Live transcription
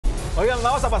Oigan,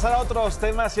 vamos a pasar a otros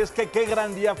temas y es que qué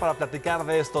gran día para platicar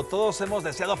de esto. Todos hemos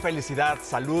deseado felicidad,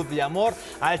 salud y amor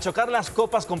al chocar las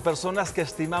copas con personas que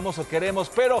estimamos o queremos.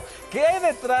 Pero, ¿qué hay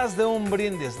detrás de un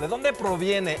brindis? ¿De dónde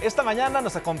proviene? Esta mañana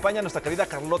nos acompaña nuestra querida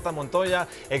Carlota Montoya,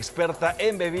 experta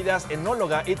en bebidas,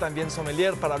 enóloga y también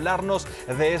sommelier, para hablarnos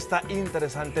de esta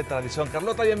interesante tradición.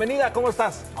 Carlota, bienvenida, ¿cómo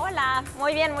estás? Hola,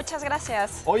 muy bien, muchas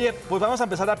gracias. Oye, pues vamos a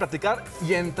empezar a platicar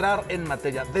y entrar en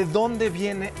materia. ¿De dónde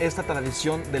viene esta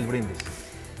tradición del brindis?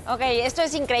 Ok, esto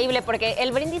es increíble porque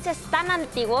el brindis es tan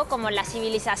antiguo como la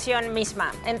civilización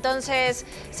misma. Entonces,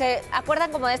 ¿se acuerdan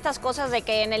como de estas cosas de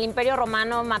que en el Imperio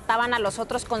Romano mataban a los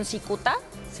otros con cicuta?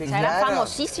 Sí, o sea, era claro.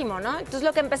 famosísimo, ¿no? Entonces,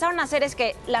 lo que empezaron a hacer es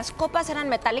que las copas eran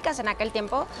metálicas en aquel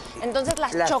tiempo, entonces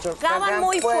las chocaban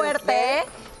muy fuerte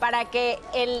para que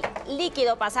el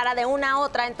líquido pasara de una a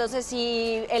otra. Entonces,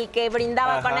 si el que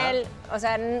brindaba con él, o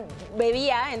sea,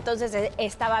 bebía, entonces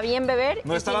estaba bien beber.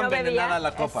 No estaba envenenada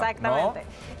la copa, exactamente.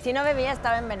 ¿no? Si no bebía,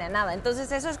 estaba envenenada.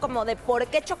 Entonces, eso es como de por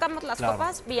qué chocamos las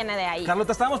copas, viene de ahí.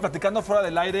 Carlota, estábamos platicando fuera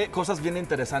del aire cosas bien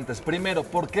interesantes. Primero,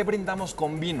 ¿por qué brindamos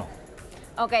con vino?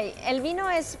 Ok, el vino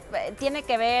tiene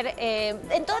que ver,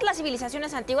 en todas las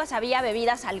civilizaciones antiguas había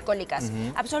bebidas alcohólicas,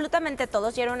 absolutamente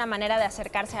todos, y era una manera de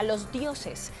acercarse a los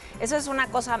dioses. Eso es una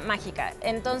cosa mágica.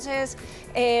 Entonces,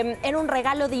 era un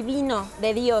regalo divino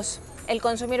de Dios el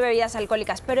consumir bebidas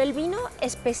alcohólicas, pero el vino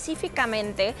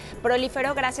específicamente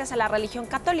proliferó gracias a la religión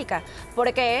católica.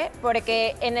 ¿Por qué?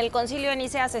 Porque en el Concilio de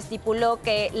Nicea se estipuló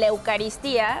que la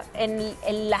Eucaristía, en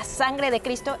la sangre de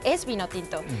Cristo, es vino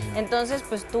tinto. Entonces,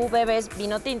 pues tú bebes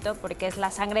vino tinto porque es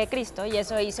la sangre de Cristo, y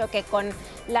eso hizo que con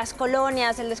las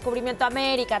colonias, el descubrimiento de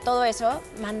América, todo eso,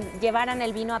 llevaran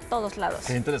el vino a todos lados.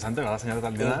 Qué interesante, ¿verdad, señora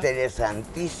Talvida?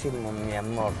 Interesantísimo, mi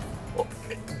amor.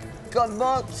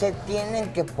 ¿Cómo se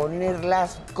tienen que poner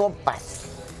las copas?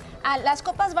 Las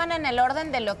copas van en el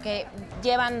orden de lo que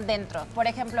llevan dentro. Por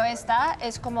ejemplo, esta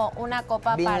es como una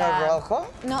copa ¿Vino para... rojo?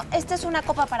 No, esta es una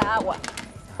copa para agua.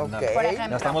 Ok. Por ejemplo.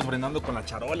 Ya estamos brindando con la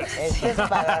charola. Este es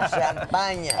para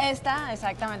champaña. Esta,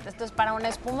 exactamente, esto es para un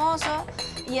espumoso,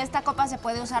 y esta copa se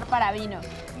puede usar para vino.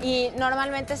 Y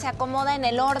normalmente se acomoda en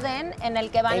el orden en el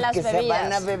que van las bebidas. Se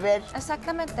van a beber.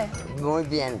 Exactamente. Muy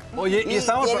bien. Oye, y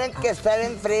estamos... tienen que estar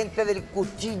enfrente del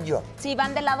cuchillo. Sí,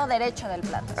 van del lado derecho del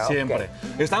plato. Siempre.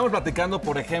 Estábamos platicando,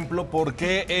 por ejemplo, por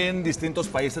qué en distintos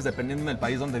países, dependiendo del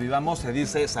país donde vivamos, se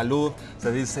dice salud,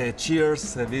 se dice cheers,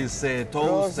 se dice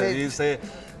toast, se dice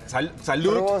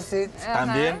salud. Prosit.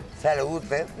 También. Salud,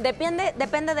 ¿eh?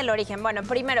 Depende del origen. Bueno,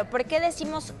 primero, ¿por qué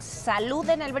decimos salud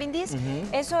en el brindis?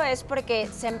 Eso es porque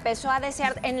se empezó a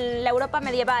desear en la Europa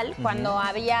medieval, cuando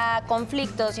había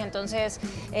conflictos, y entonces,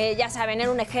 ya saben, era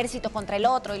un ejército contra el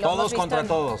otro. Y Todos contra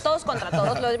todos. Todos contra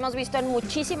todos, lo hemos visto en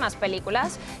muchísimas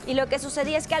películas. Y lo que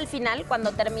sucedía es que al final,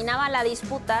 cuando terminaba la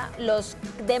disputa, los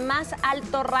de más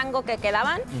alto rango que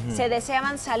quedaban, se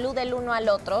deseaban salud el uno al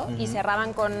otro y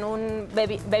cerraban con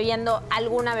bebiendo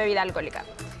alguna bebida alcohólica.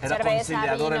 Era Cerveza,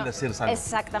 conciliador vino. el decir salud.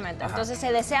 Exactamente. Entonces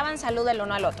se deseaban salud el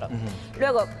uno al otro.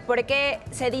 Luego, ¿por qué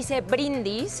se dice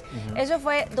brindis? Eso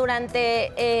fue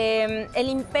durante el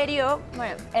imperio,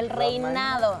 bueno, el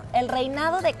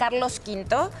reinado de Carlos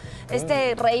V,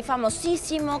 este rey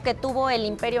famosísimo que tuvo el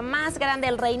imperio más grande,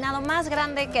 el reinado más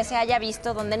grande que se haya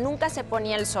visto, donde nunca se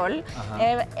ponía el sol.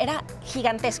 Era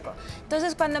gigantesco.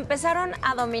 Entonces, cuando empezaron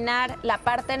a dominar la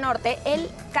parte norte,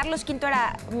 Carlos V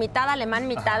era mitad alemán,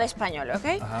 mitad español,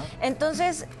 ¿ok?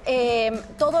 Entonces,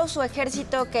 todo su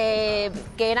ejército que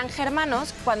eran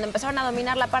germanos, cuando empezaron a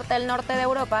dominar la parte del norte de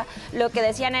Europa, lo que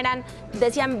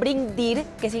decían brindir,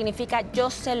 que significa yo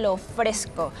se lo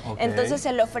ofrezco. Entonces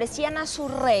se lo ofrecían a su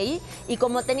rey, y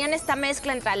como tenían esta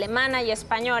mezcla entre alemana y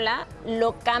española,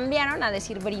 lo cambiaron a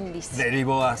decir brindis.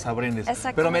 Derivó a brindis.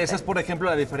 Pero me dices, por ejemplo,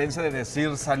 la diferencia de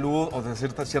decir salud o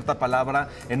decir cierta palabra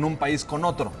en un país con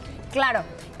otro. Claro.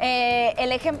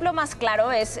 El ejemplo más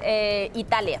claro es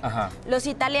Italia. Los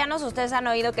italianos, ustedes han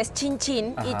oído que es chin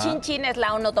chin, y chin chin es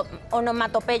la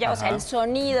onomatopeya, o sea, el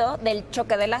sonido del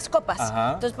choque de las copas.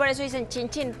 Entonces, por eso dicen chin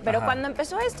chin. Pero cuando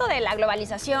empezó esto de la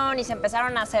globalización y se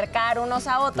empezaron a acercar unos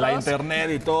a otros... La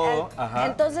internet y todo.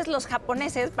 Entonces,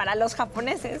 para los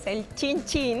japoneses, el chin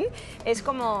chin es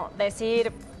como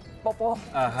decir... popó,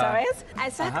 ¿sabes?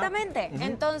 Exactamente.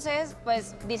 Entonces,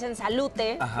 pues dicen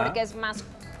salute, porque es más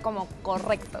como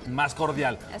correcto. Más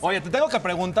cordial. Oye, te tengo que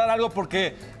preguntar algo,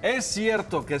 porque es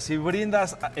cierto que si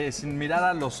brindas sin mirar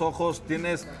a los ojos,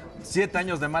 ¿tienes 7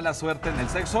 años de mala suerte en el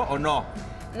sexo o no?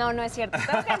 No, no es cierto.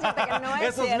 Tengo que decirte que no es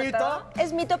 ¿Eso es cierto. mito?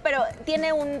 Es mito, pero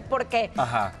tiene un porqué.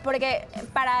 Ajá. Porque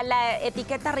para la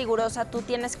etiqueta rigurosa tú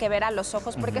tienes que ver a los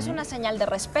ojos porque es una señal de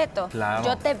respeto. Claro.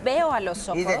 Yo te veo a los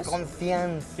ojos. Y de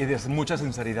confianza. Y de mucha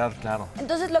sinceridad, claro.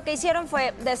 Entonces lo que hicieron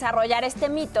fue desarrollar este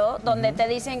mito donde te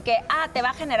dicen que, te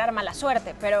va a generar mala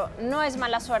suerte, pero no es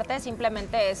mala suerte,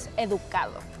 simplemente es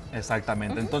educado.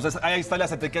 Exactamente. Entonces, ahí están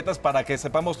las etiquetas para que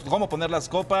sepamos cómo poner las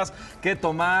copas, qué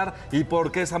tomar y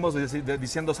por qué estamos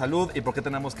diciendo salud y por qué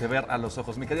tenemos que ver a los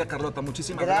ojos. Mi querida Carlota,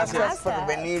 muchísimas gracias. Gracias por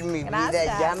venir, mi vida.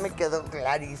 Gracias. Ya me quedó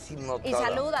clarísimo todo. Y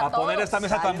salud A todos. poner esta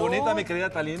mesa tan Salud. bonita, mi querida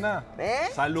Talina. ¿Eh?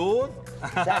 Salud.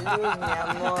 Salud, mi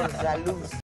amor, salud.